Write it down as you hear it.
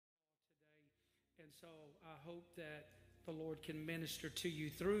And so I hope that the Lord can minister to you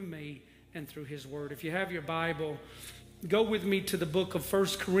through me and through His Word. If you have your Bible, go with me to the book of 1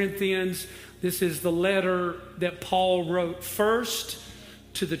 Corinthians. This is the letter that Paul wrote first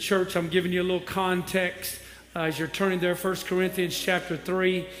to the church. I'm giving you a little context as you're turning there. 1 Corinthians chapter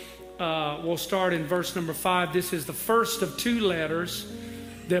 3. We'll start in verse number 5. This is the first of two letters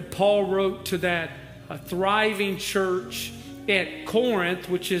that Paul wrote to that thriving church at Corinth,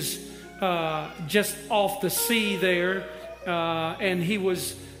 which is just off the sea there, and he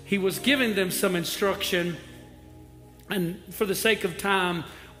was giving them some instruction. And for the sake of time,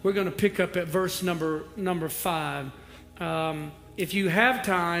 we're going to pick up at verse number 5. If you have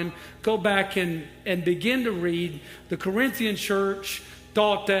time, go back and begin to read. The Corinthian church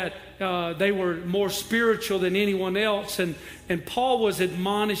thought that they were more spiritual than anyone else, and Paul was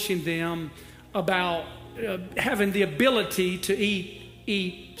admonishing them about having the ability to eat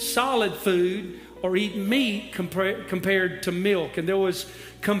solid food or eat meat compared to milk. And there was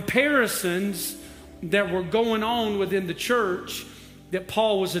comparisons that were going on within the church that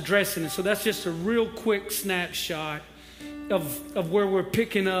Paul was addressing. And so that's just a real quick snapshot of where we're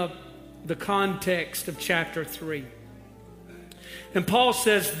picking up the context of chapter 3. And Paul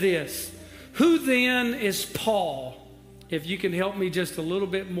says this: who then is Paul? If you can help me just a little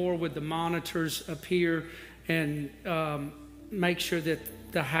bit more with the monitors up here and make sure that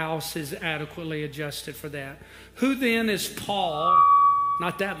the house is adequately adjusted for that. Who then is Paul?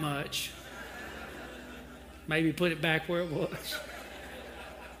 Not that much. Maybe put it back where it was.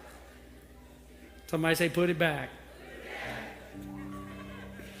 Somebody say, put it back.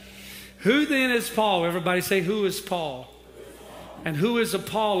 Who then is Paul? Everybody say, who is Paul? And who is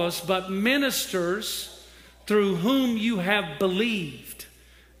Apollos, but ministers through whom you have believed,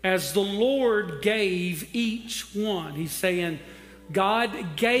 as the Lord gave each one. He's saying,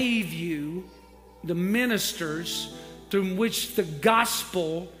 God gave you the ministers through which the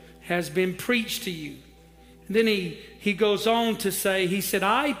gospel has been preached to you. And then he goes on to say, he said,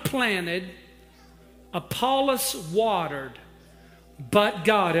 I planted, Apollos watered, but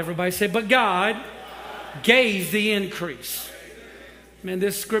God, everybody say, but God gave the increase. Man,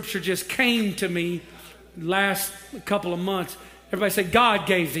 this scripture just came to me last couple of months. Everybody say, God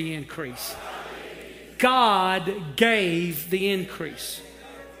gave the increase. God gave the increase.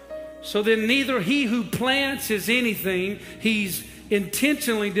 So then neither he who plants is anything. He's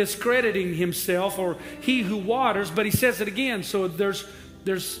intentionally discrediting himself, or he who waters, but he says it again. So there's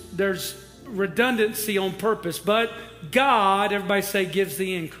redundancy on purpose. But God, everybody say, gives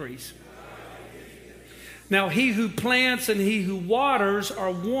the increase. Now he who plants and he who waters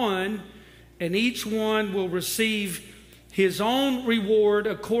are one, and each one will receive his own reward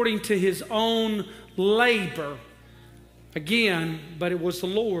according to his own labor. Again, but it was the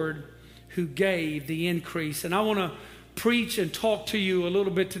Lord who gave the increase. And I want to preach and talk to you a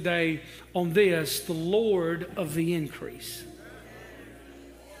little bit today on this, the Lord of the increase.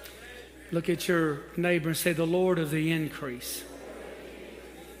 Look at your neighbor and say, the Lord of the increase.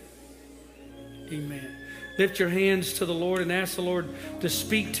 Amen. Lift your hands to the Lord and ask the Lord to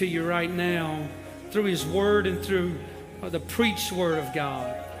speak to you right now through His Word and through the preached Word of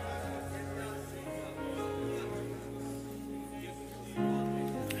God.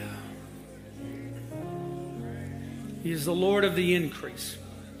 He is the Lord of the increase.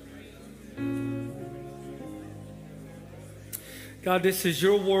 God, this is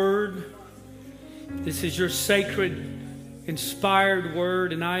your Word. This is your sacred, inspired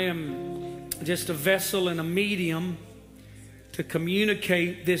Word, and I am just a vessel and a medium to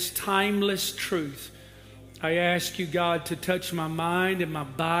communicate this timeless truth. I ask you, God, to touch my mind and my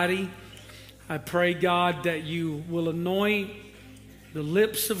body. I pray, God, that you will anoint the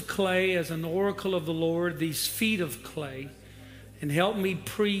lips of clay as an oracle of the Lord, these feet of clay, and help me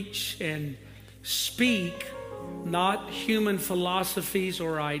preach and speak not human philosophies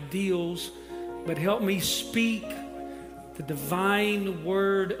or ideals, but help me speak the divine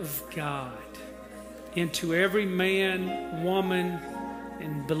Word of God into every man, woman,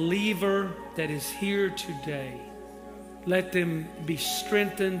 and believer that is here today. Let them be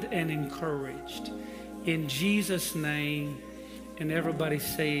strengthened and encouraged. In Jesus' name, and everybody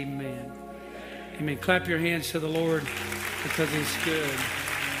say amen. Amen. Clap your hands to the Lord because He's good.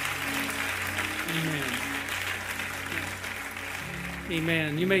 Amen.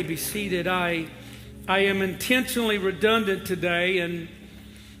 Amen. You may be seated. I am intentionally redundant today, and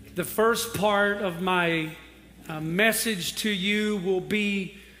the first part of my message to you will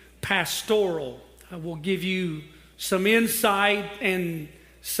be pastoral. I will give you some insight and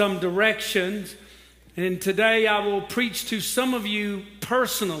some directions. And today I will preach to some of you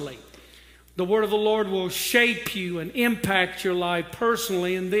personally. The word of the Lord will shape you and impact your life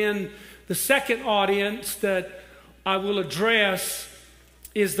personally. And then the second audience that I will address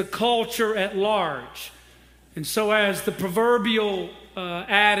is the culture at large. And so as the proverbial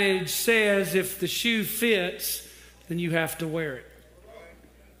adage says, if the shoe fits, then you have to wear it.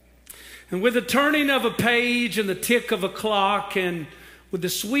 And with the turning of a page and the tick of a clock and with the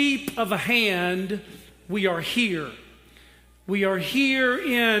sweep of a hand, we are here. We are here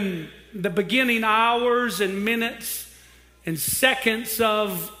in the beginning hours and minutes and seconds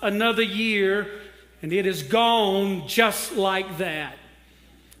of another year, and it is gone just like that.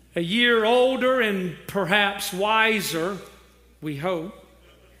 A year older and perhaps wiser, we hope.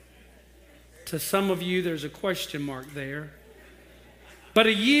 To some of you, there's a question mark there. But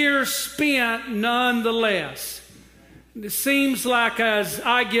a year spent nonetheless. It seems like as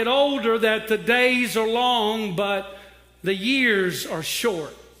I get older that the days are long, but the years are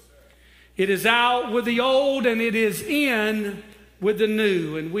short. It is out with the old and it is in with the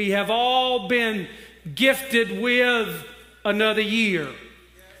new. And we have all been gifted with another year.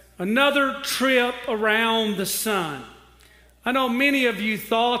 Another trip around the sun. I know many of you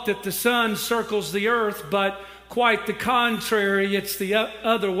thought that the sun circles the earth, but quite the contrary, it's the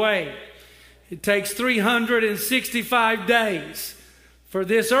other way. It takes 365 days for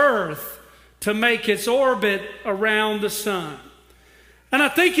this earth to make its orbit around the sun. And I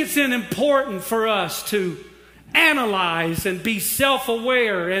think it's important for us to analyze and be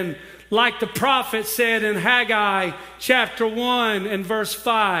self-aware. And like the prophet said in Haggai chapter 1 and verse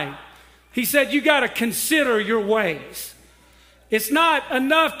 5, he said, you got to consider your ways. It's not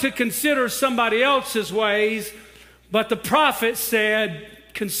enough to consider somebody else's ways, but the prophet said,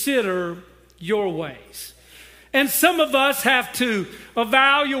 consider your ways. And some of us have to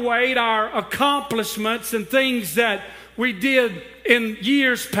evaluate our accomplishments and things that we did in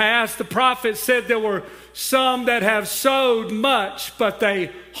years past. The prophet said there were some that have sowed much, but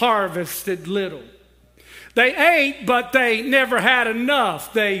they harvested little. They ate, but they never had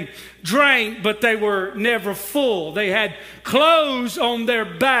enough. They drank, but they were never full. They had clothes on their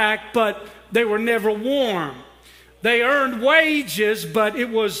back, but they were never warm. They earned wages, but it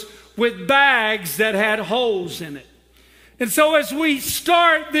was with bags that had holes in it. And so as we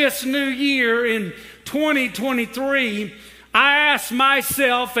start this new year in 2023, I ask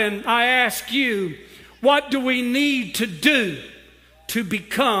myself and I ask you, what do we need to do to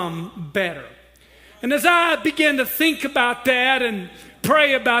become better? And as I begin to think about that and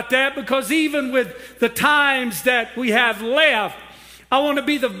pray about that, because even with the times that we have left, I want to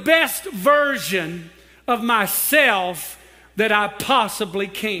be the best version of myself that I possibly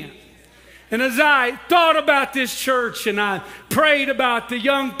can. And as I thought about this church and I prayed about the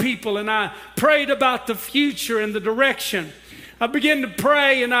young people and I prayed about the future and the direction, I began to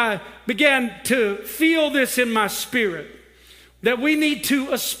pray and I began to feel this in my spirit, that we need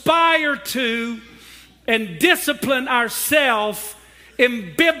to aspire to and discipline ourselves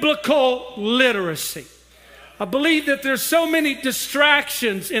in biblical literacy. I believe that there's so many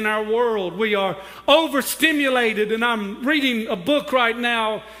distractions in our world. We are overstimulated, and I'm reading a book right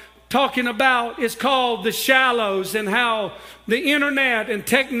now talking about, it's called The Shallows, and how the internet and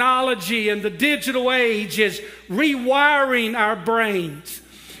technology and the digital age is rewiring our brains.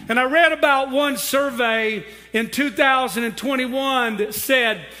 And I read about one survey in 2021 that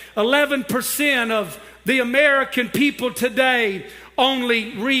said 11% of the American people today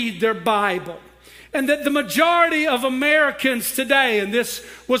only read their Bible. And that the majority of Americans today, and this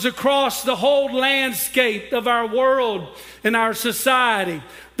was across the whole landscape of our world and our society,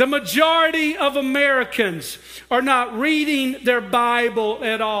 the majority of Americans are not reading their Bible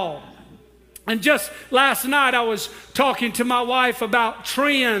at all. And just last night I was talking to my wife about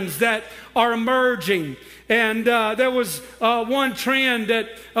trends that are emerging. And there was one trend that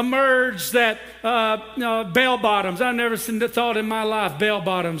emerged that bell bottoms. I never thought in my life bell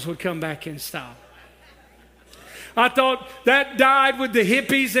bottoms would come back in style. I thought that died with the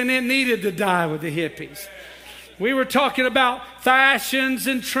hippies, and it needed to die with the hippies. We were talking about fashions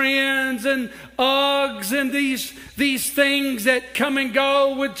and trends and Uggs and these things that come and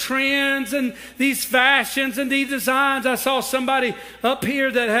go with trends and these fashions and these designs. I saw somebody up here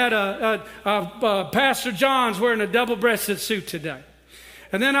that had Pastor John's wearing a double-breasted suit today.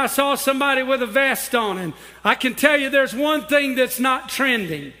 And then I saw somebody with a vest on. And I can tell you there's one thing that's not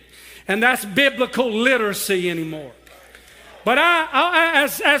trending, and that's biblical literacy anymore. But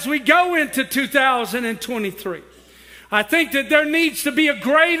as we go into 2023, I think that there needs to be a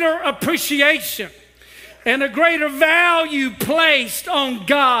greater appreciation and a greater value placed on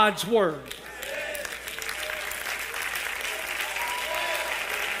God's Word.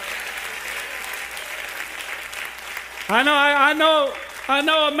 I know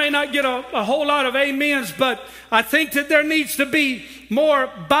I may not get a whole lot of amens, but I think that there needs to be more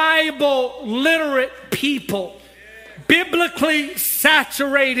Bible literate people, biblically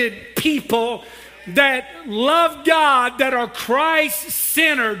saturated people that love God, that are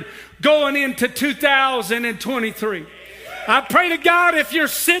Christ-centered going into 2023. I pray to God, if you're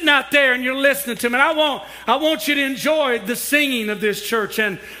sitting out there and you're listening to me, I want you to enjoy the singing of this church,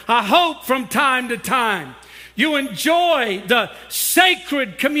 and I hope from time to time you enjoy the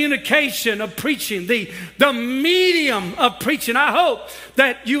sacred communication of preaching, the medium of preaching. I hope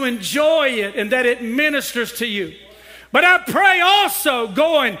that you enjoy it and that it ministers to you. But I pray also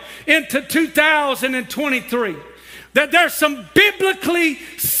going into 2023 that there's some biblically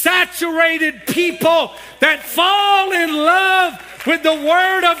saturated people that fall in love with the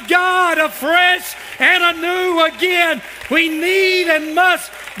Word of God afresh and anew again. We need and must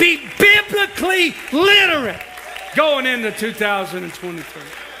be biblically literate going into 2023.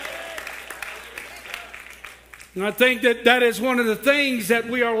 And I think that is one of the things that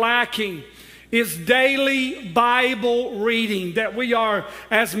we are lacking, is daily Bible reading, that we are,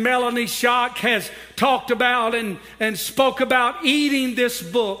 as Melanie Schock has talked about and spoke about, eating this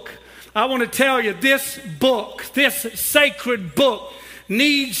book. I want to tell you, this book, this sacred book,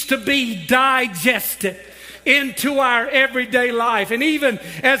 needs to be digested into our everyday life. And even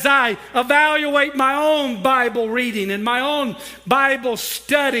as I evaluate my own Bible reading and my own Bible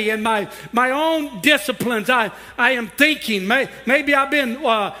study and my own disciplines, I am thinking maybe I've been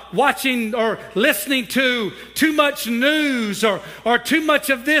watching or listening to too much news or too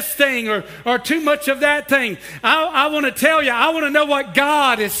much of this thing or too much of that thing. I want to tell you, I want to know what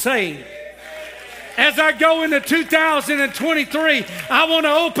God is saying. As I go into 2023, I want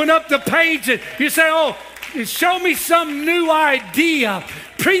to open up the page and you say, oh, show me some new idea.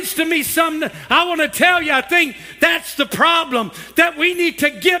 Preach to me some. I want to tell you, I think that's the problem, that we need to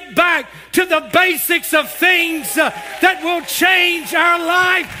get back to the basics of things that will change our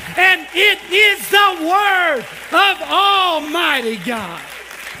life. And it is the Word of Almighty God.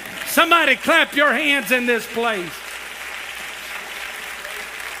 Somebody clap your hands in this place.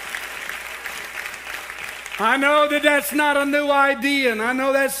 I know that that's not a new idea, and I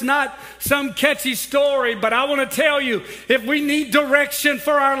know that's not some catchy story, but I want to tell you, if we need direction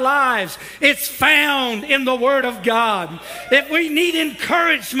for our lives, it's found in the Word of God. If we need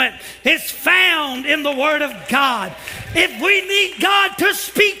encouragement, it's found in the Word of God. If we need God to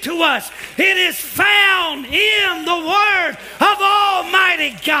speak to us, it is found in the Word of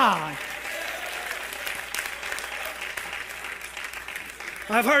Almighty God.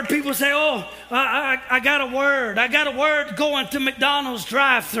 I've heard people say, oh, I got a word. I got a word going to McDonald's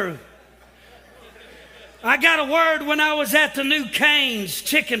drive-thru. I got a word when I was at the new Cane's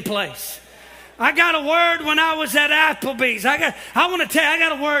chicken place. I got a word when I was at Applebee's. I want to tell you, I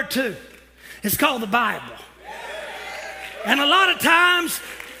got a word too. It's called the Bible. And a lot of times,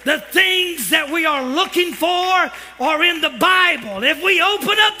 the things that we are looking for are in the Bible. If we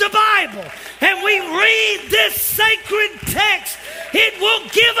open up the Bible and we read this sacred text, it will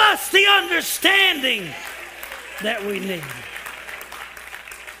give us the understanding that we need.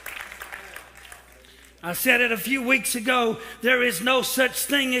 I said it a few weeks ago, there is no such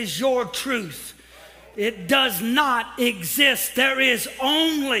thing as your truth. It does not exist. There is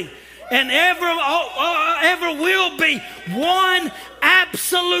only and ever will be one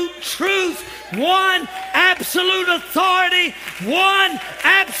absolute truth, one absolute authority, one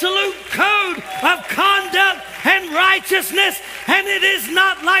absolute code of conduct and righteousness. And it is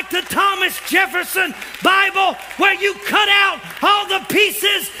not like the Thomas Jefferson Bible where you cut out all the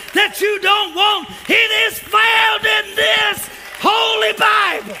pieces that you don't want. It is found in this Holy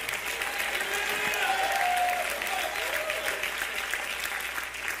Bible.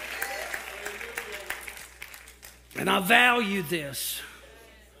 And I value this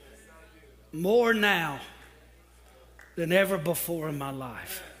more now than ever before in my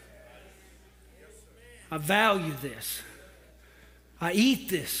life. I value this. I eat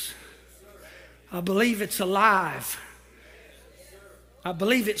this. I believe it's alive. I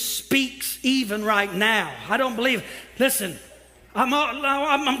believe it speaks even right now. I don't believe, listen,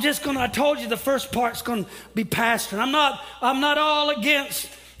 I'm just going to, I told you the first part's going to be pastoring. I'm not all against,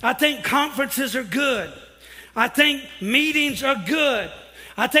 I think conferences are good. I think meetings are good.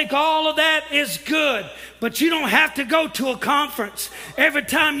 I think all of that is good. But you don't have to go to a conference every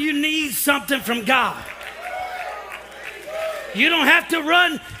time you need something from God. You don't have to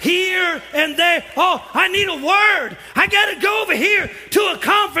run here and there. Oh, I need a word. I got to go over here to a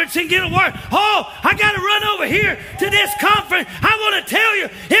conference and get a word. Oh, I got to run over here to this conference. I want to tell you,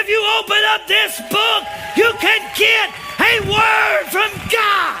 if you open up this book, you can get a word from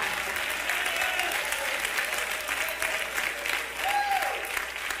God.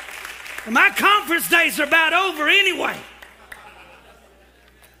 My conference days are about over anyway.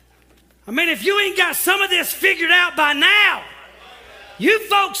 I mean, if you ain't got some of this figured out by now, you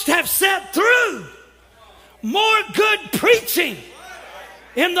folks have sat through more good preaching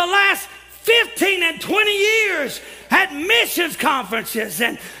in the last 15 and 20 years at missions conferences.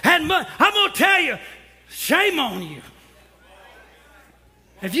 And I'm going to tell you, shame on you.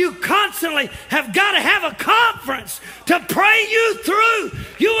 If you constantly have got to have a conference to pray you through,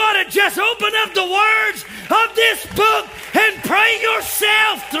 you ought to just open up the words of this book and pray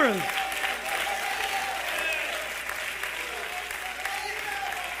yourself through.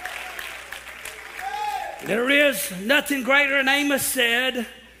 There is nothing greater, and Amos said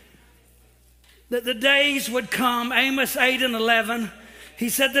that the days would come. Amos 8 and 11. He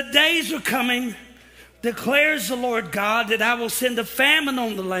said, the days are coming, declares the Lord God, that I will send a famine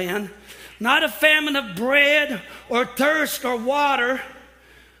on the land, not a famine of bread or thirst or water,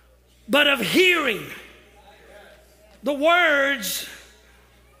 but of hearing the words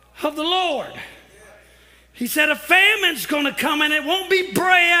of the Lord. He said a famine's going to come, and it won't be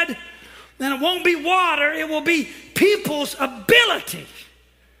bread, and it won't be water. It will be people's ability.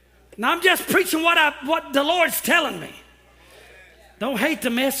 Now I'm just preaching what the Lord's telling me. Don't hate the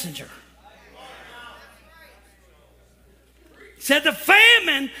messenger. He said the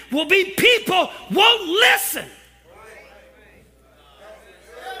famine will be people won't listen.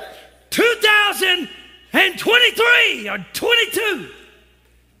 2023 or 22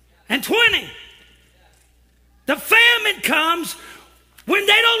 and 20. The famine comes when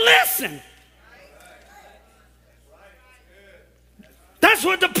they don't listen. That's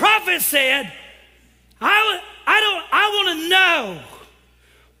what the prophet said. I want to know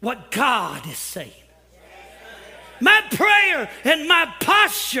what God is saying. My prayer and my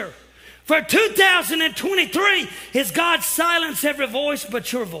posture for 2023 is God silence every voice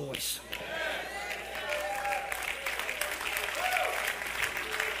but your voice.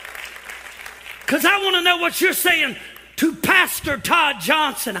 Because I want to know what you're saying to Pastor Todd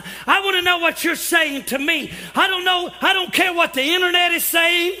Johnson. I want to know what you're saying to me. I don't care what the internet is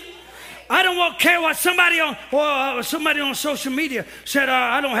saying. I don't care what somebody on social media said,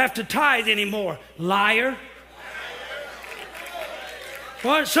 I don't have to tithe anymore. Liar.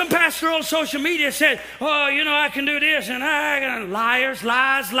 Well, some pastor on social media said, I can do this, and liars,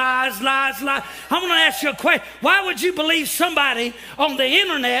 lies. I want to ask you a question. Why would you believe somebody on the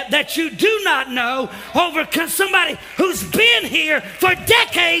internet that you do not know over somebody who's been here for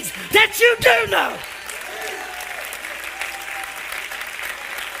decades that you do know?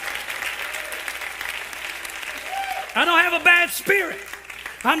 I don't have a bad spirit.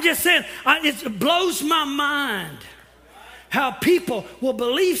 I'm just saying, it blows my mind how people will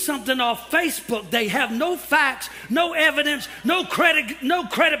believe something off Facebook. They have no facts, no evidence, no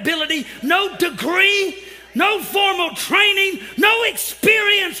credibility, no degree, no formal training, no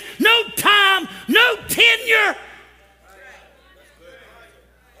experience, no time, no tenure.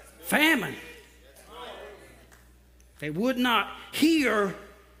 Famine. They would not hear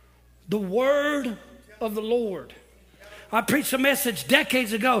the word of the Lord. I preached a message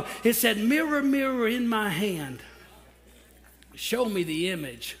decades ago. It said, mirror, mirror in my hand, show me the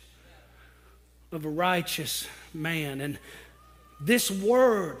image of a righteous man. And this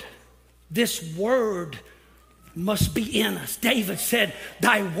word must be in us. David said,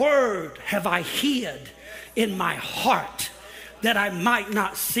 thy word have I hid in my heart that I might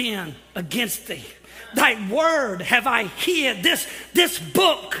not sin against thee. Thy word have I hid. This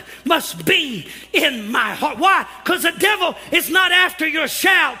book must be in my heart. Why? Because the devil is not after your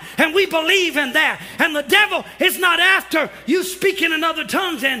shout, and we believe in that. And the devil is not after you speaking in other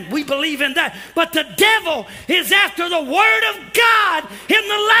tongues, and we believe in that. But the devil is after the word of God in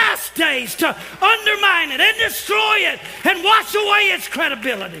the last days to undermine it and destroy it and wash away its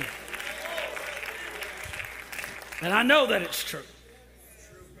credibility. And I know that it's true.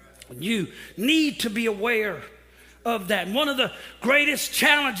 You need to be aware of that. And one of the greatest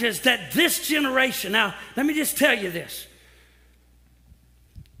challenges that this generation, now let me just tell you this.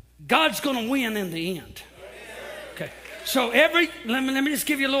 God's going to win in the end. Okay. So let me just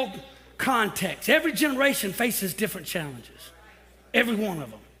give you a little context. Every generation faces different challenges. Every one of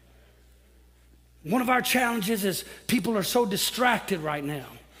them. One of our challenges is people are so distracted right now.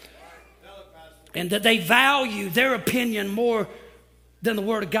 and that they value their opinion more than the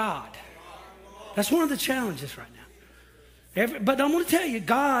Word of God. That's one of the challenges right now. But I'm going to tell you,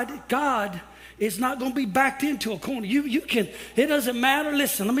 God is not going to be backed into a corner. You can, it doesn't matter.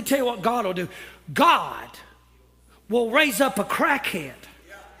 Listen, let me tell you what God will do. God will raise up a crackhead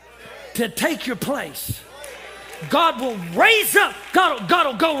to take your place. God will raise up, God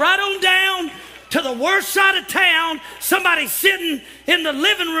will go right on down to the worst side of town. Somebody sitting in the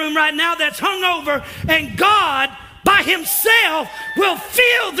living room right now that's hungover, and God by himself will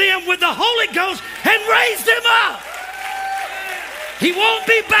fill them with the Holy Ghost and raise them up. He won't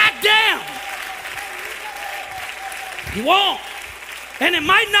be back down. He won't. And it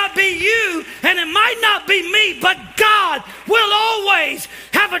might not be you, and it might not be me, but God will always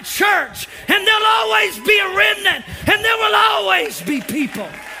have a church, and there'll always be a remnant, and there will always be people.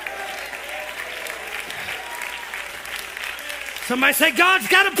 Somebody say, God's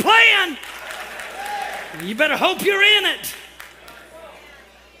got a plan. You better hope you're in it.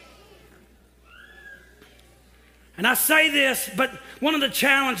 And I say this, but one of the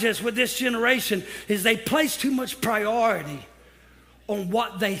challenges with this generation is they place too much priority on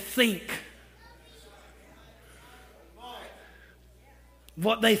what they think.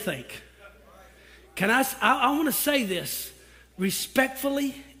 What they think. I want to say this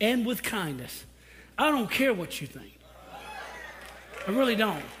respectfully and with kindness. I don't care what you think. I really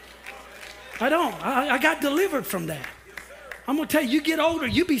don't. I don't. I got delivered from that. I'm going to tell you, you get older,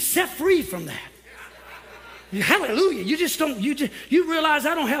 you be set free from that. Hallelujah. You just don't, you realize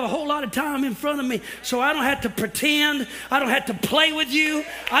I don't have a whole lot of time in front of me, so I don't have to pretend. I don't have to play with you.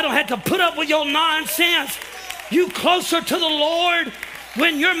 I don't have to put up with your nonsense. You closer to the Lord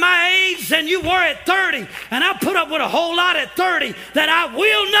when you're my age than you were at 30. And I put up with a whole lot at 30 that I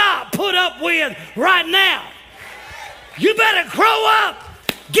will not put up with right now. You better grow up.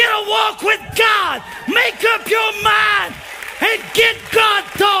 Get a walk with God. Make up your mind and get God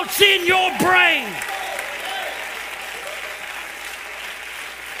thoughts in your brain.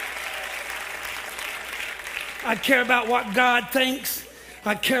 I care about what God thinks.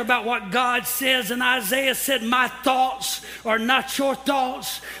 I care about what God says. And Isaiah said, my thoughts are not your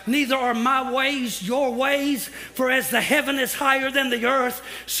thoughts, neither are my ways your ways. For as the heaven is higher than the earth,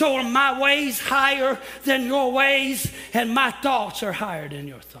 so are my ways higher than your ways, and my thoughts are higher than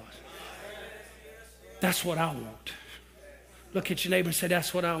your thoughts. That's what I want. Look at your neighbor and say,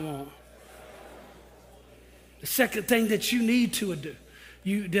 that's what I want. The second thing that you need to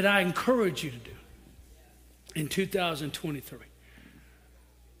do, that I encourage you to do in 2023.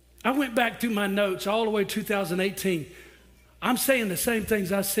 I went back through my notes all the way to 2018. I'm saying the same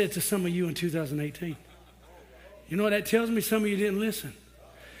things I said to some of you in 2018. You know what that tells me? Some of you didn't listen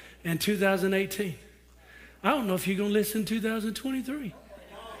in 2018. I don't know if you're going to listen in 2023.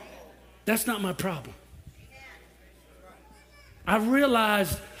 That's not my problem. I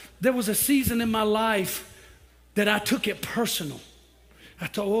realized there was a season in my life that I took it personal. I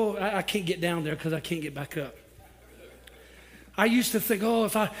thought, I can't get down there because I can't get back up. I used to think,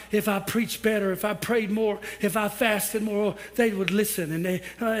 if I preached better, if I prayed more, if I fasted more, they would listen.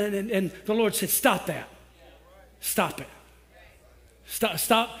 And the Lord said, stop that. Stop it.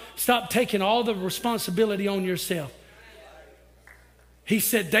 Stop taking all the responsibility on yourself. He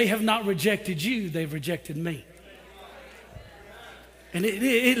said, they have not rejected you, they've rejected me. And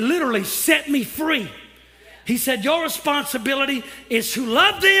it literally set me free. He said, your responsibility is to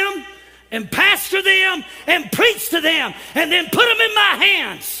love them and pastor them and preach to them and then put them in my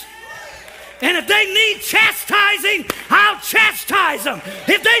hands. And if they need chastising, I'll chastise them.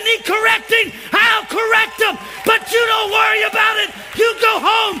 If they need correcting, I'll correct them. But you don't worry about it. You go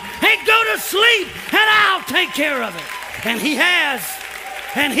home and go to sleep, and I'll take care of it. And he has,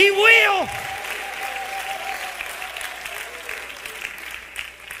 and he will.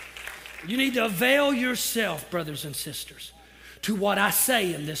 You need to avail yourself, brothers and sisters, to what I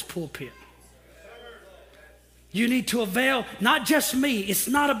say in this pulpit. You need to avail, not just me, it's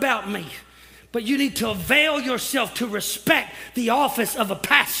not about me, but you need to avail yourself to respect the office of a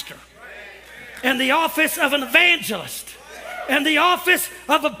pastor and the office of an evangelist and the office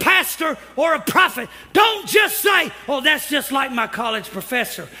of a pastor or a prophet. Don't just say, oh, that's just like my college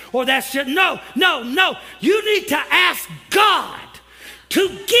professor, or that's just, no. You need to ask God to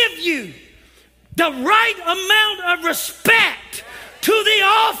give you the right amount of respect to the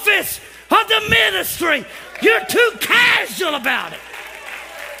office of the ministry. You're too casual about it.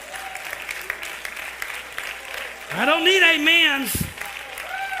 I don't need amens.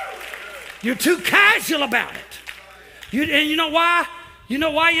 You're too casual about it. And you know why? You know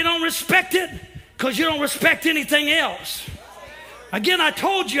why you don't respect it? Because you don't respect anything else. Again, I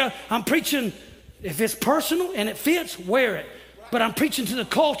told you I'm preaching If it's personal and it fits, wear it. But I'm preaching to the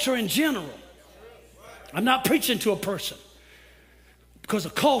culture in general. I'm not preaching to a person, because a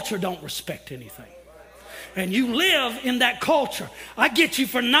culture don't respect anything. And you live in that culture. I get you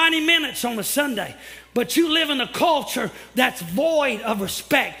for 90 minutes on a Sunday, but you live in a culture that's void of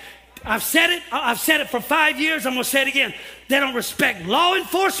respect. I've said it for 5 years. I'm going to say it again. They don't respect law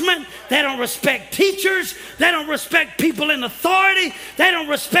enforcement. They don't respect teachers. They don't respect people in authority. They don't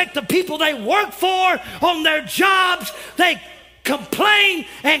respect the people they work for on their jobs. They complain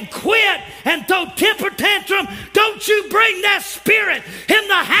and quit and throw temper tantrum. Don't you bring that spirit in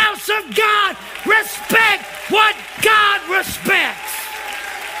the house of God. Respect what God respects.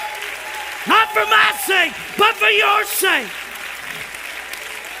 Not for my sake, but for your sake.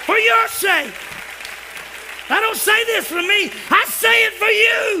 For your sake. I don't say this for me. I say it for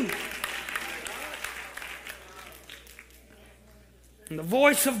you. And the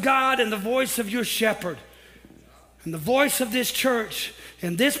voice of God and the voice of your shepherd and the voice of this church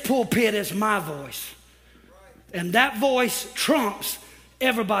and this pulpit is my voice. And that voice trumps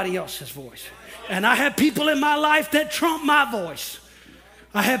everybody else's voice. And I have people in my life that trump my voice.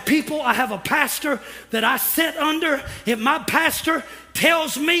 I have a pastor that I sit under. If my pastor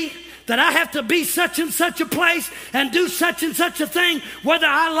tells me that I have to be such and such a place and do such and such a thing, whether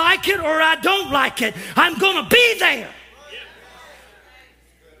I like it or I don't like it, I'm going to be there.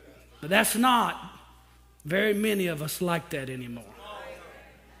 But that's not very many of us like that anymore.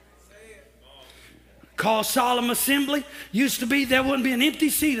 Call Solemn Assembly. Used to be there wouldn't be an empty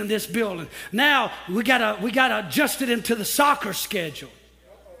seat in this building. Now we gotta adjust it into the soccer schedule.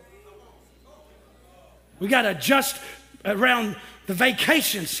 We gotta adjust around the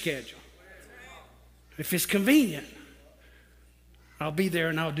vacation schedule. If it's convenient, I'll be there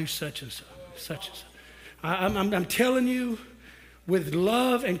and I'll do such and such and such. I'm telling you, with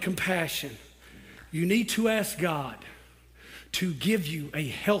love and compassion, you need to ask God to give you a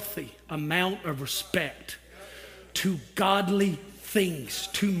healthy amount of respect to godly things,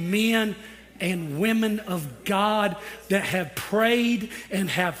 to men and women of God that have prayed and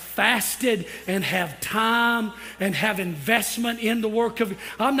have fasted and have time and have investment in the work of.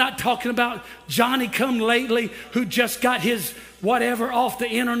 I'm not talking about Johnny come lately who just got his whatever off the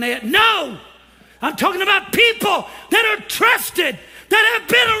internet. No, I'm talking about people that are trusted, that have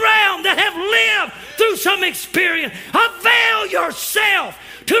been around, that have lived through some experience. Avail yourself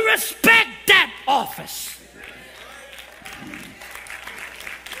to respect that office.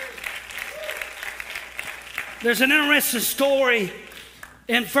 There's an interesting story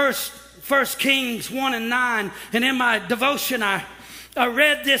in First Kings 1 and 9. And in my devotion, I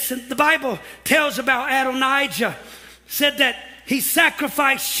read this. And the Bible tells about Adonijah. Said that he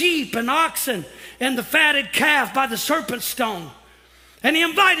sacrificed sheep and oxen and the fatted calf by the serpent stone. And he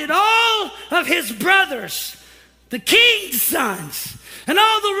invited all of his brothers, the king's sons, and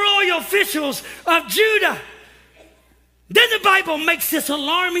all the royal officials of Judah. Then the Bible makes this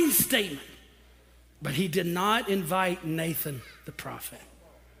alarming statement. But he did not invite Nathan the prophet,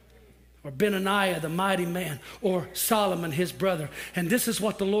 or Benaiah the mighty man, or Solomon his brother. And this is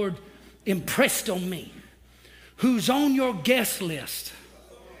what the Lord impressed on me. Who's on your guest list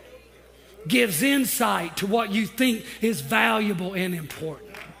gives insight to what you think is valuable and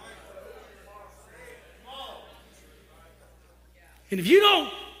important. And if you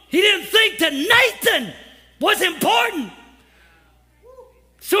don't, he didn't think that Nathan was important,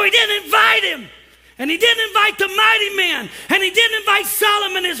 so he didn't invite him. And he didn't invite the mighty man. And he didn't invite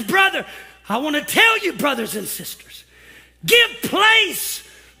Solomon, his brother. I want to tell you, brothers and sisters, give place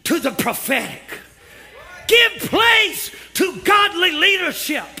to the prophetic. Give place to godly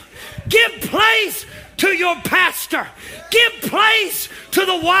leadership. Give place to your pastor. Give place to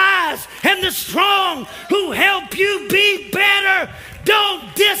the wise and the strong who help you be better. Don't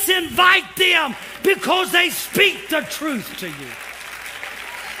disinvite them because they speak the truth to you.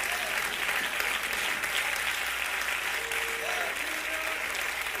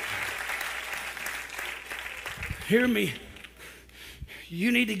 Hear me.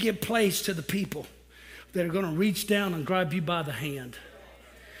 You need to give place to the people that are going to reach down and grab you by the hand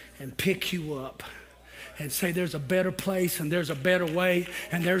and pick you up and say there's a better place and there's a better way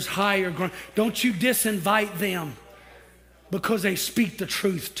and there's higher ground. Don't you disinvite them because they speak the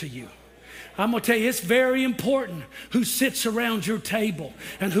truth to you. I'm going to tell you, it's very important who sits around your table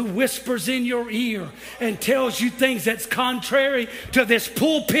and who whispers in your ear and tells you things that's contrary to this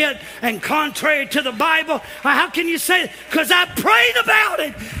pulpit and contrary to the Bible. How can you say it? Because I prayed about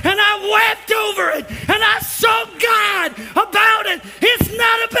it and I wept over it and I saw God about it. It's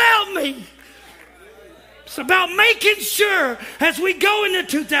not about me. It's about making sure as we go into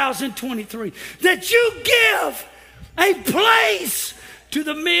 2023 that you give a place to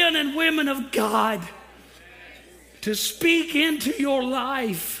the men and women of God to speak into your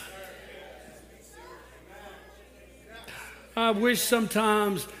life. I wish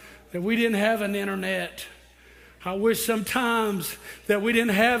sometimes that we didn't have an internet. I wish sometimes that we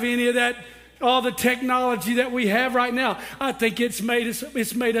didn't have any of that, all the technology that we have right now. I think it's made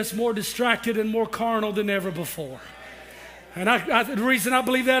us more distracted and more carnal than ever before. And the reason I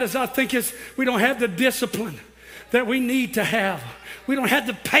believe that is I think we don't have the discipline that we need to have. We don't have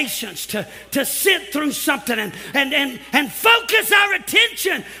the patience to sit through something and focus our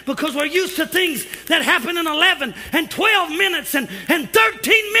attention because we're used to things that happen in 11 and 12 minutes and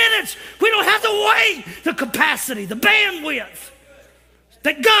 13 minutes. We don't have the capacity, the bandwidth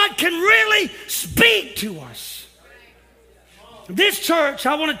that God can really speak to us. This church,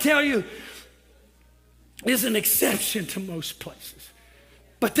 I want to tell you, is an exception to most places.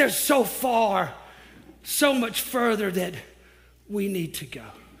 But there's so much further that we need to go.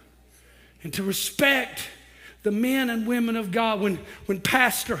 And to respect the men and women of God, when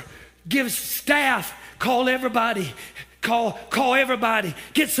pastor gives staff, call everybody,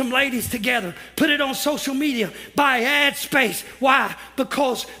 get some ladies together, put it on social media, buy ad space. Why?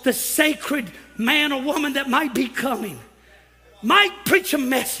 Because the sacred man or woman that might be coming might preach a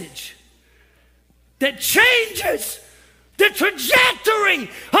message that changes the trajectory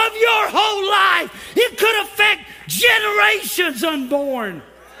of your whole life. It could affect generations unborn.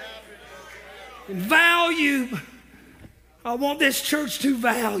 And value, I want this church to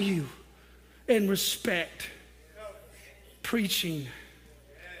value and respect preaching.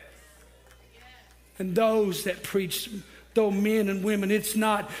 And those that preach, though men and women, it's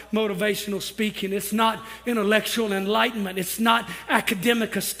not motivational speaking. It's not intellectual enlightenment. It's not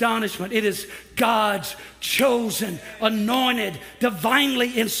academic astonishment. It is God's chosen, anointed,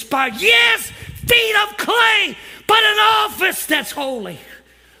 divinely inspired. Yes, feet of clay, but an office that's holy.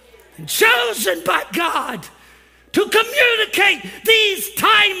 And chosen by God to communicate these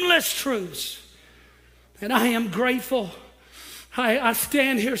timeless truths. And I am grateful. I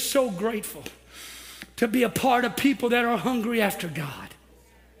stand here so grateful to be a part of people that are hungry after God.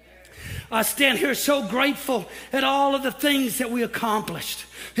 I stand here so grateful at all of the things that we accomplished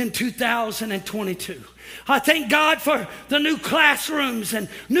in 2022. I thank God for the new classrooms and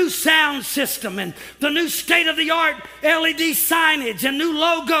new sound system and the new state-of-the-art LED signage and new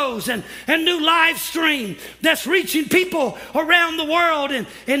logos and new live stream that's reaching people around the world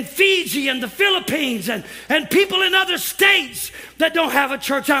in Fiji and the Philippines and people in other states that don't have a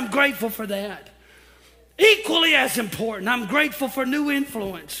church. I'm grateful for that. Equally as important, I'm grateful for new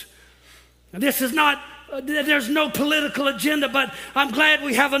influence. This is not, there's no political agenda, but I'm glad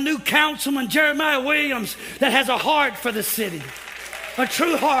we have a new councilman, Jeremiah Williams, that has a heart for the city, a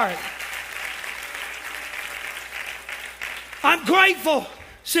true heart. I'm grateful,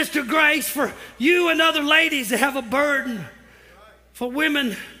 Sister Grace, for you and other ladies that have a burden for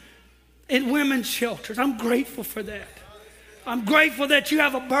women in women's shelters. I'm grateful for that. I'm grateful that you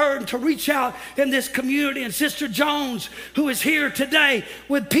have a burden to reach out in this community. And Sister Jones, who is here today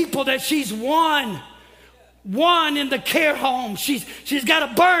with people that she's won in the care home. She's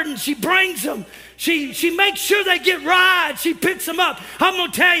got a burden. She brings them. She makes sure they get rides. She picks them up. I'm going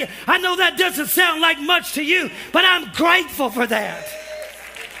to tell you, I know that doesn't sound like much to you, but I'm grateful for that.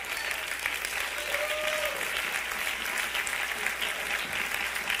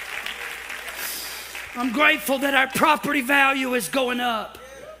 I'm grateful that our property value is going up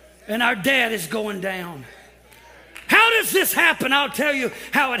and our debt is going down. How does this happen? I'll tell you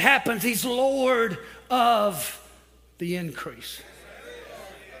how it happens. He's Lord of the increase.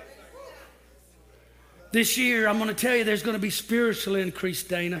 This year, I'm going to tell you there's going to be spiritual increase,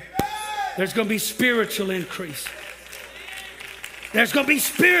 Dana. There's going to be spiritual increase. There's going to be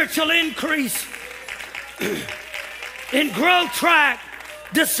spiritual increase in growth track,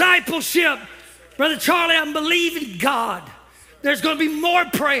 discipleship. Brother Charlie, I'm believing God. There's going to be more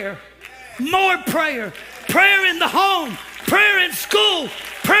prayer, prayer in the home, prayer in school,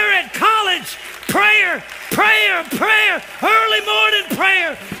 prayer at college, prayer, early morning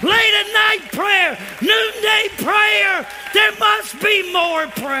prayer, late at night prayer, noonday prayer. There must be more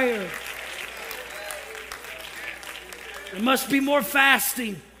prayer. There must be more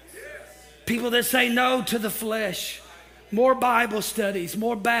fasting. People that say no to the flesh, more Bible studies,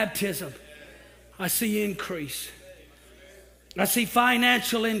 more baptism. I see increase. I see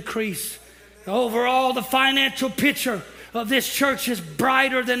financial increase. Overall, the financial picture of this church is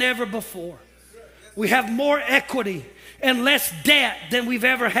brighter than ever before. We have more equity and less debt than we've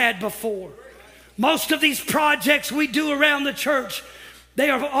ever had before. Most of these projects we do around the church, they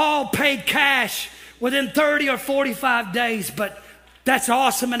are all paid cash within 30 or 45 days. But that's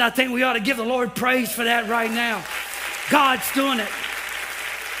awesome, and I think we ought to give the Lord praise for that right now. God's doing it.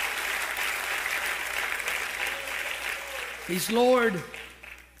 He's Lord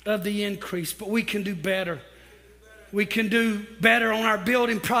of the increase, but we can do better. We can do better on our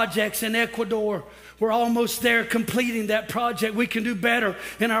building projects in Ecuador. We're almost there completing that project. We can do better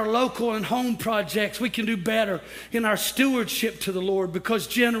in our local and home projects. We can do better in our stewardship to the Lord, because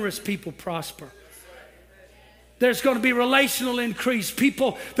generous people prosper. There's going to be relational increase.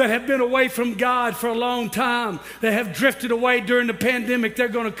 People that have been away from God for a long time, that have drifted away during the pandemic, they're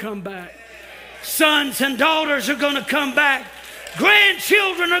going to come back. Sons and daughters are going to come back.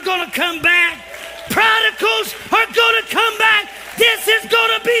 Grandchildren are going to come back. Prodigals are going to come back. This is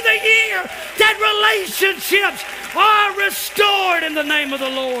going to be the year that relationships are restored in the name of the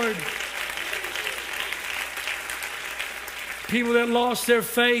Lord. People that lost their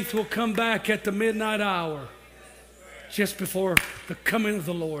faith will come back at the midnight hour, just before the coming of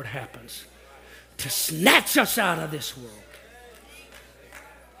the Lord happens, to snatch us out of this world.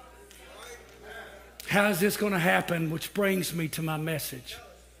 How is this going to happen? Which brings me to my message.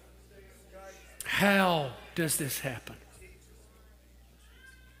 How does this happen?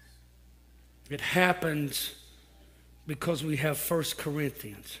 It happens because we have 1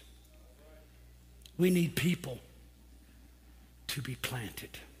 Corinthians. We need people to be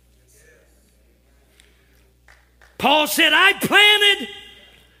planted. Paul said, I planted,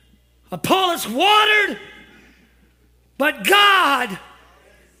 Apollos watered, but God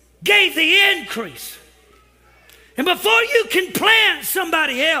gave the increase. And before you can plant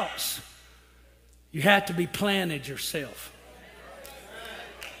somebody else, you have to be planted yourself.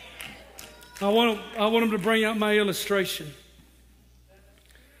 I want them to bring out my illustration.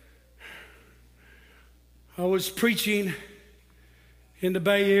 I was preaching in the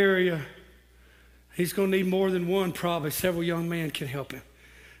Bay Area. He's going to need more than one, probably. Several young men can help him.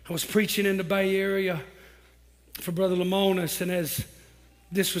 I was preaching in the Bay Area for Brother Lamonis, and as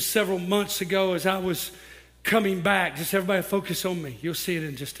this was several months ago, as I was coming back, just everybody focus on me. You'll see it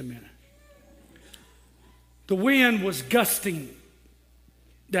in just a minute. The wind was gusting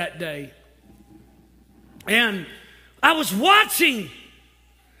that day. And I was watching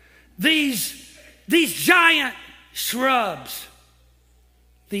these giant shrubs,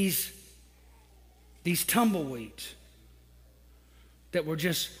 these tumbleweeds that were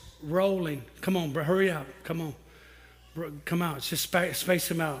just rolling. Come on, bro, hurry up. Come on. Bro, come out. Just space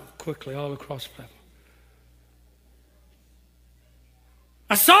them out quickly all across the platform.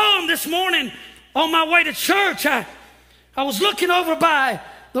 I saw them this morning on my way to church. I was looking over by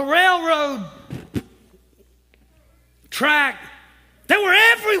the railroad track. They were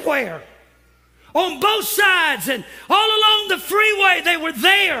everywhere, on both sides, and all along the freeway. They were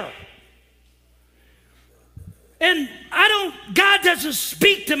there. And God doesn't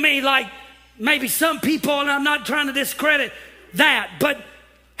speak to me like maybe some people, and I'm not trying to discredit that, but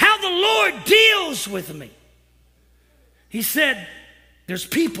how the Lord deals with me. He said, there's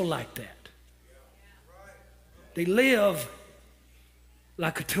people like that. They live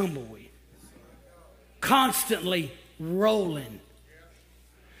like a tumbleweed, constantly rolling.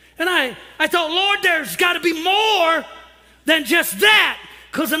 And I thought, Lord, there's got to be more than just that.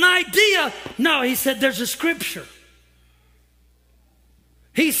 Because an idea, no, he said there's a scripture.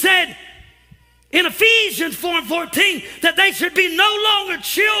 He said in Ephesians 4:14 that they should be no longer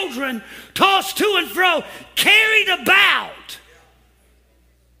children tossed to and fro, carried about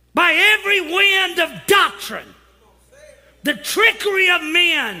by every wind of doctrine, the trickery of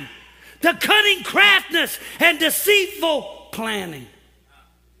men, the cunning craftiness and deceitful planning.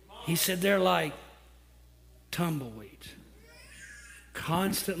 He said they're like tumbleweeds,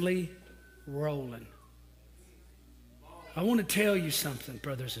 constantly rolling. I want to tell you something,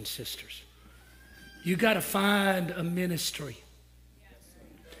 brothers and sisters. You got to find a ministry,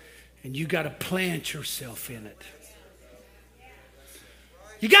 and you got to plant yourself in it.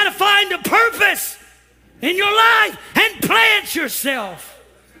 You got to find a purpose in your life and plant yourself.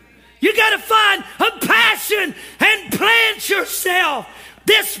 You got to find a passion and plant yourself.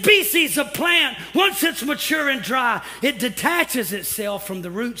 This species of plant, once it's mature and dry, it detaches itself from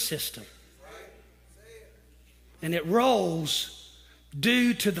the root system. And it rolls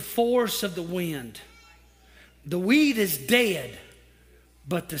due to the force of the wind. The weed is dead,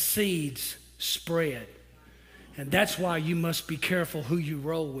 but the seeds spread. And that's why you must be careful who you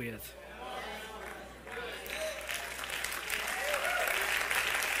roll with.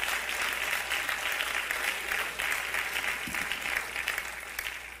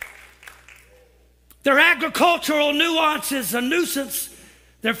 Their agricultural nuances a nuisance.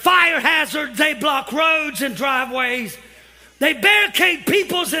 They're fire hazards. They block roads and driveways. They barricade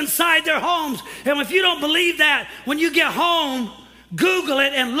peoples inside their homes. And if you don't believe that, when you get home, Google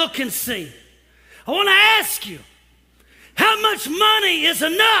it and look and see. I want to ask you, how much money is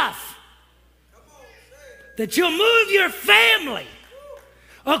enough that you'll move your family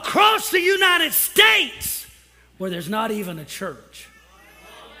across the United States where there's not even a church?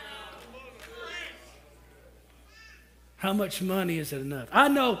 How much money is it enough?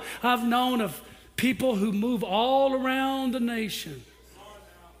 I've known of people who move all around the nation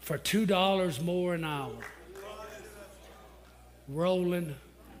for $2 more an hour. Rolling.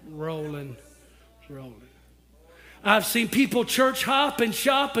 I've seen people church hop and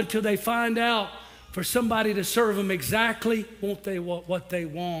shop until they find out for somebody to serve them exactly what they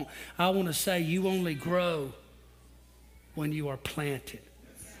want. I want to say you only grow when you are planted.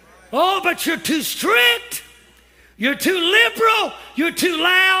 Oh, but you're too strict. You're too liberal. You're too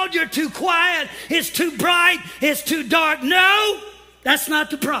loud. You're too quiet. It's too bright. It's too dark. No, that's not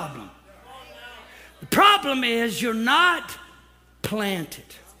the problem. The problem is you're not planted.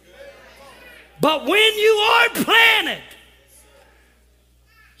 But when you are planted,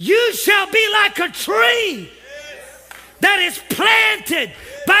 you shall be like a tree that is planted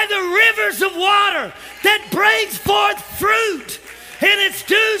by the rivers of water that brings forth fruit in its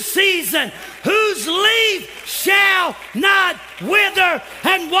due season, whose leaf shall not wither,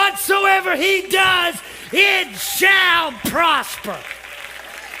 and whatsoever he does, it shall prosper.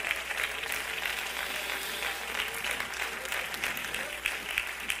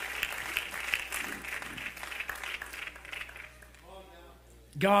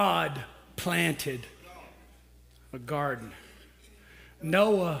 God planted a garden.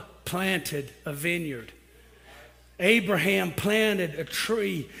 Noah planted a vineyard. Abraham planted a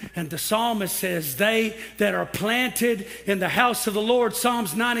tree, and the psalmist says, they that are planted in the house of the Lord,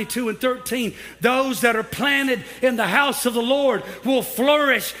 Psalms 92:13, those that are planted in the house of the Lord will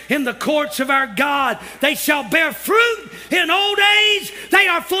flourish in the courts of our God. They shall bear fruit in old age. They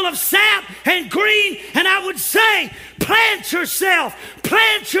are full of sap and green. And I would say, plant yourself,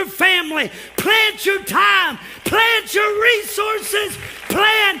 plant your family, plant your time, plant your resources,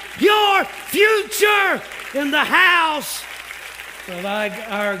 plant your future in the house of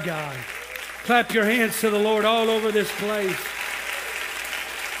our God. Clap your hands to the Lord all over this place.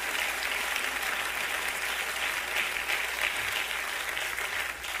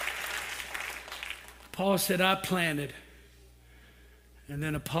 Paul said, I planted. And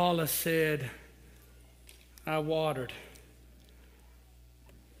then Apollos said, I watered.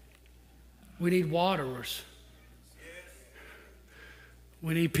 We need waterers.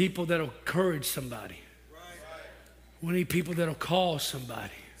 We need people that'll encourage somebody. We need people that'll call somebody.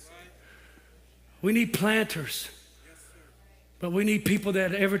 We need planters. But we need people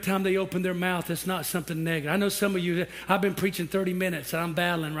that every time they open their mouth, it's not something negative. I know some of you, I've been preaching 30 minutes and I'm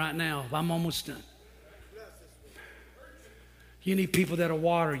battling right now. I'm almost done. You need people that'll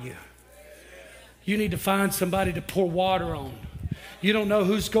water you. You need to find somebody to pour water on. You don't know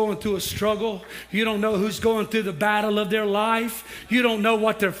who's going through a struggle. You don't know who's going through the battle of their life. You don't know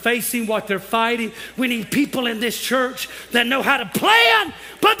what they're facing, what they're fighting. We need people in this church that know how to plan,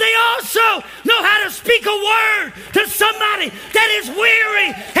 but they also know how to speak a word to somebody that is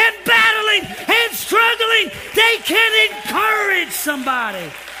weary and battling and struggling. They can encourage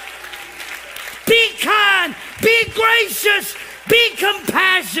somebody. Be kind, be gracious, be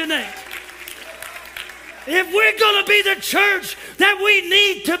compassionate. If we're going to be the church that we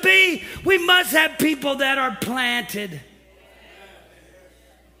need to be, we must have people that are planted.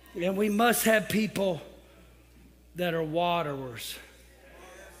 And we must have people that are waterers.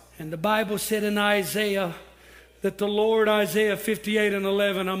 And the Bible said in Isaiah that the Lord, Isaiah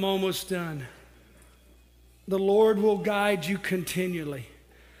 58:11, I'm almost done. The Lord will guide you continually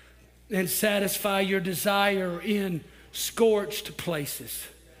and satisfy your desire in scorched places.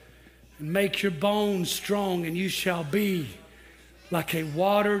 And make your bones strong, and you shall be like a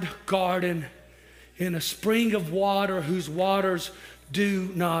watered garden in a spring of water whose waters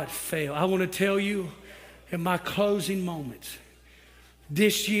do not fail. I want to tell you in my closing moments,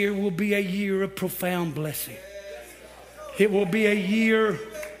 this year will be a year of profound blessing. It will be a year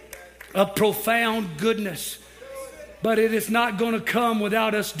of profound goodness, but it is not going to come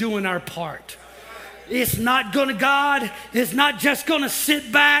without us doing our part. It's not going to, God is not just going to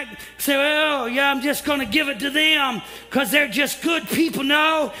sit back and say, oh, yeah, I'm just going to give it to them because they're just good people.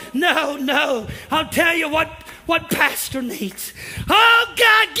 No. I'll tell you what what pastor needs. Oh,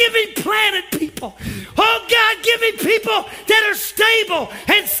 God, give me planted people. Oh, God, give me people that are stable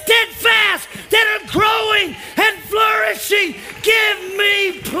and steadfast, that are growing and flourishing. Give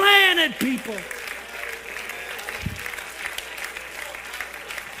me planted people.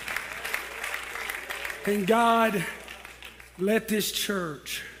 And God, let this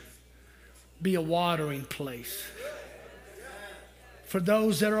church be a watering place. For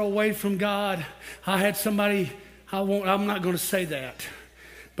those that are away from God, I had somebody, I'm not going to say that,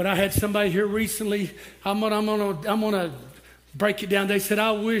 but I had somebody here recently. I'm gonna break it down. They said,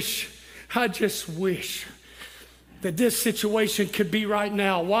 I just wish that this situation could be right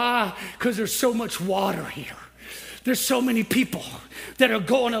now. Why? Because there's so much water here. There's so many people that are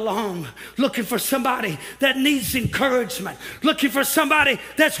going along looking for somebody that needs encouragement, looking for somebody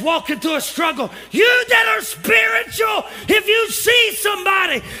that's walking through a struggle. You that are spiritual, if you see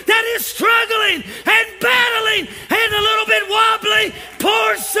somebody that is struggling and battling and a little bit wobbly,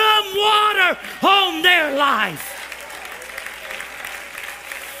 pour some water on their life.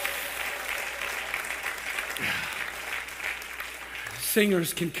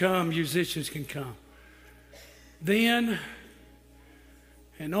 Singers can come, musicians can come. Then,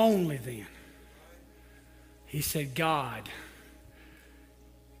 and only then, he said, God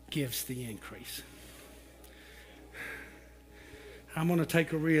gives the increase. I'm going to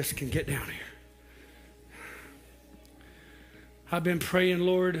take a risk and get down here. I've been praying,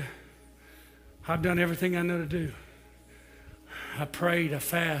 Lord. I've done everything I know to do. I prayed, I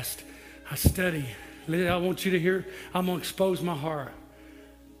fast, I study. I want you to hear, I'm going to expose my heart.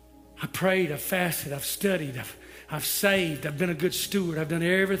 I prayed, I fasted, I've studied, I've saved, I've been a good steward. I've done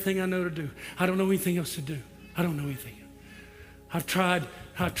everything I know to do. I don't know anything else to do. I don't know anything. I've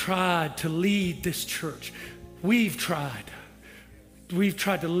tried to lead this church. We've tried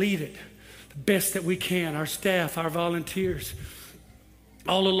to lead it the best that we can. Our staff, our volunteers.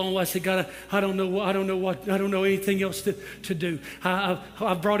 All along, I said, God, I don't know anything else to do.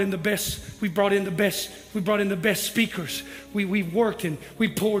 I brought in the best. We brought in the best speakers. We've worked and we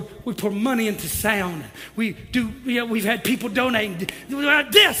poured money into sound. We've had people donating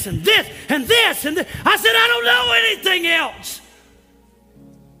this and this and this and this. I said, I don't know anything else.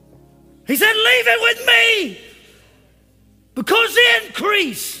 He said, leave it with me, because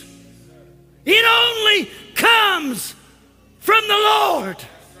increase, it only comes from the Lord.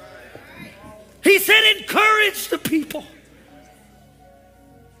 He said, encourage the people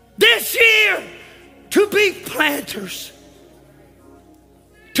this year to be planters,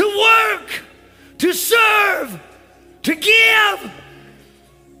 to work, to serve, to give,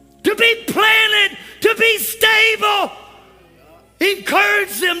 to be planted, to be stable.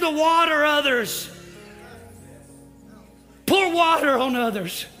 Encourage them to water others. Pour water on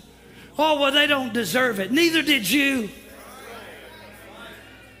others. Oh, well, they don't deserve it. Neither did you.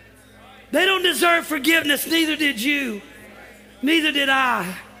 They don't deserve forgiveness. Neither did you. Neither did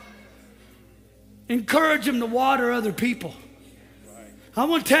I. Encourage them to water other people. I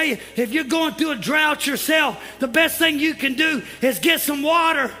want to tell you, if you're going through a drought yourself, the best thing you can do is get some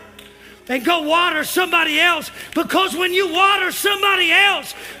water and go water somebody else. Because when you water somebody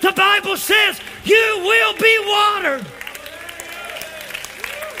else, the Bible says you will be watered.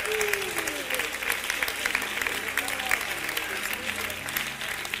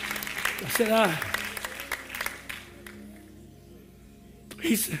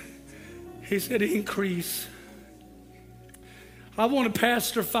 He said, increase. I want to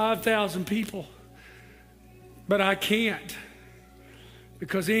pastor 5,000 people, but I can't,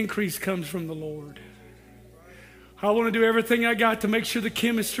 because increase comes from the Lord. I want to do everything I got to make sure the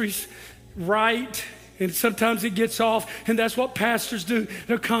chemistry's right. And sometimes it gets off, and that's what pastors do.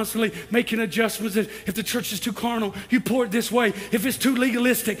 They're constantly making adjustments. If the church is too carnal, you pour it this way. If it's too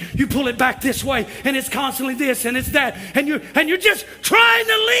legalistic, you pull it back this way. And it's constantly this and it's that. And you're just trying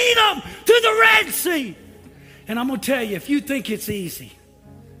to lead them to the Red Sea. And I'm going to tell you, if you think it's easy,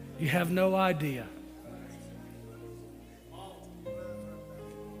 you have no idea.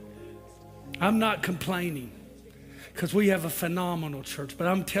 I'm not complaining, because we have a phenomenal church. But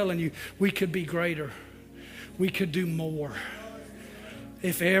I'm telling you, we could be greater. We could do more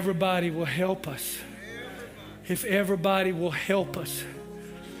if everybody will help us. If everybody will help us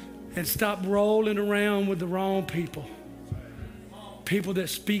and stop rolling around with the wrong people. People that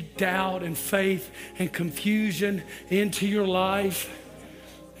speak doubt and faith and confusion into your life.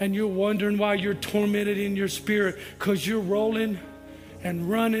 And you're wondering why you're tormented in your spirit, because you're rolling and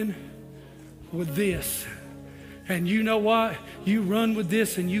running with this. And you know what? You run with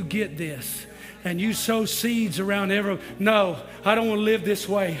this and you get this. And you sow seeds around No, I don't want to live this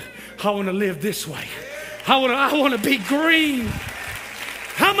way. I want to live this way. I want to be green.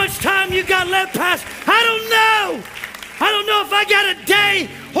 How much time you got left, Pastor? I don't know. I don't know if I got a day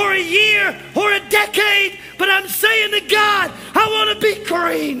or a year or a decade, but I'm saying to God, I want to be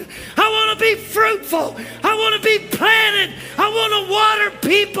green. I want to be fruitful. I want to be planted. I want to water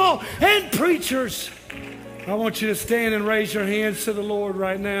people and preachers. I want you to stand and raise your hands to the Lord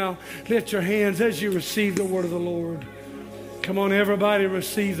right now. Lift your hands as you receive the word of the Lord. Come on, everybody,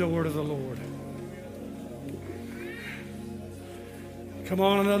 receive the word of the Lord. Come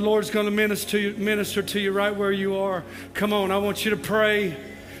on, and the Lord's going to minister to you right where you are. Come on, I want you to pray.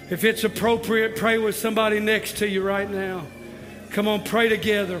 If it's appropriate, pray with somebody next to you right now. Come on, pray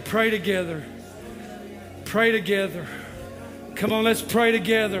together, pray together. Pray together. Come on, let's pray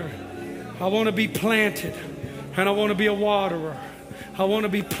together. I want to be planted, and I want to be a waterer. I want to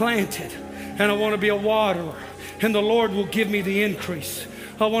be planted, and I want to be a waterer. And the Lord will give me the increase.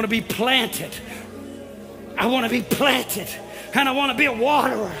 I want to be planted. I want to be planted. And I want to be a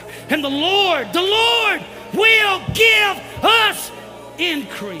waterer. And the Lord will give us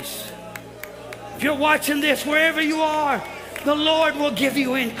increase. If you're watching this, wherever you are, the Lord will give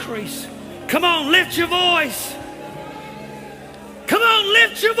you increase. Come on, lift your voice. Come on,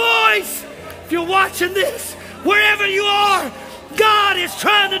 lift your voice. If you're watching this, wherever you are, God is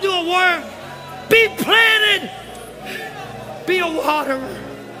trying to do a work. Be planted. Be a waterer.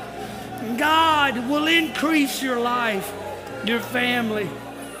 God will increase your life, your family,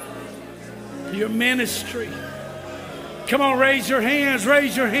 your ministry. Come on, raise your hands,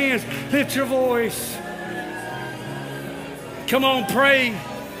 lift your voice. Come on, pray.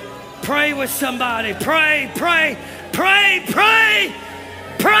 Pray with somebody. Pray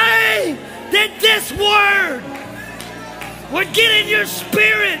that this word would get in your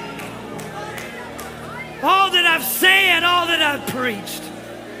spirit. All that I've said, all that I've preached,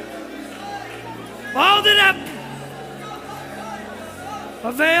 all that I've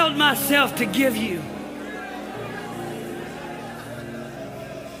availed myself to give you.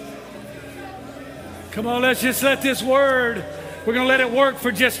 Come on, let's just let this word, we're going to let it work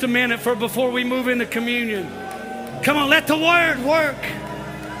for just a minute before we move into communion. Come on, let the word work.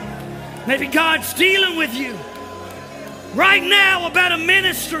 Maybe God's dealing with you right now about a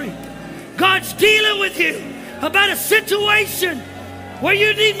ministry. God's dealing with you about a situation where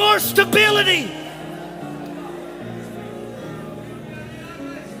you need more stability.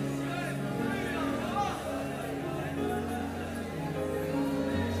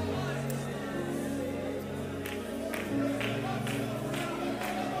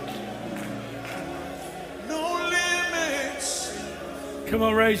 Come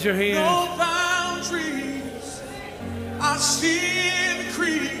on, raise your hands. No boundaries, I see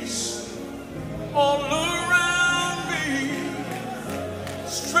increase all around me.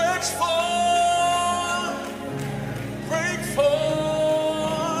 Stretch forth, break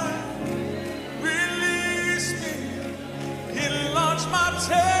forth, release me, enlarge my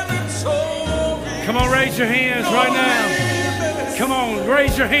territory. Come on, raise your hands right now. Come on,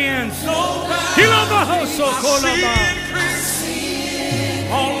 raise your hands. No boundaries, I see increase.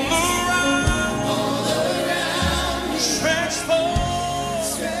 All around, stretch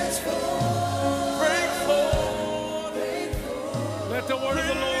forth, break forth. Let the word of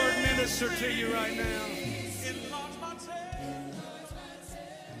the Lord minister to you right now. Enlarge my territory.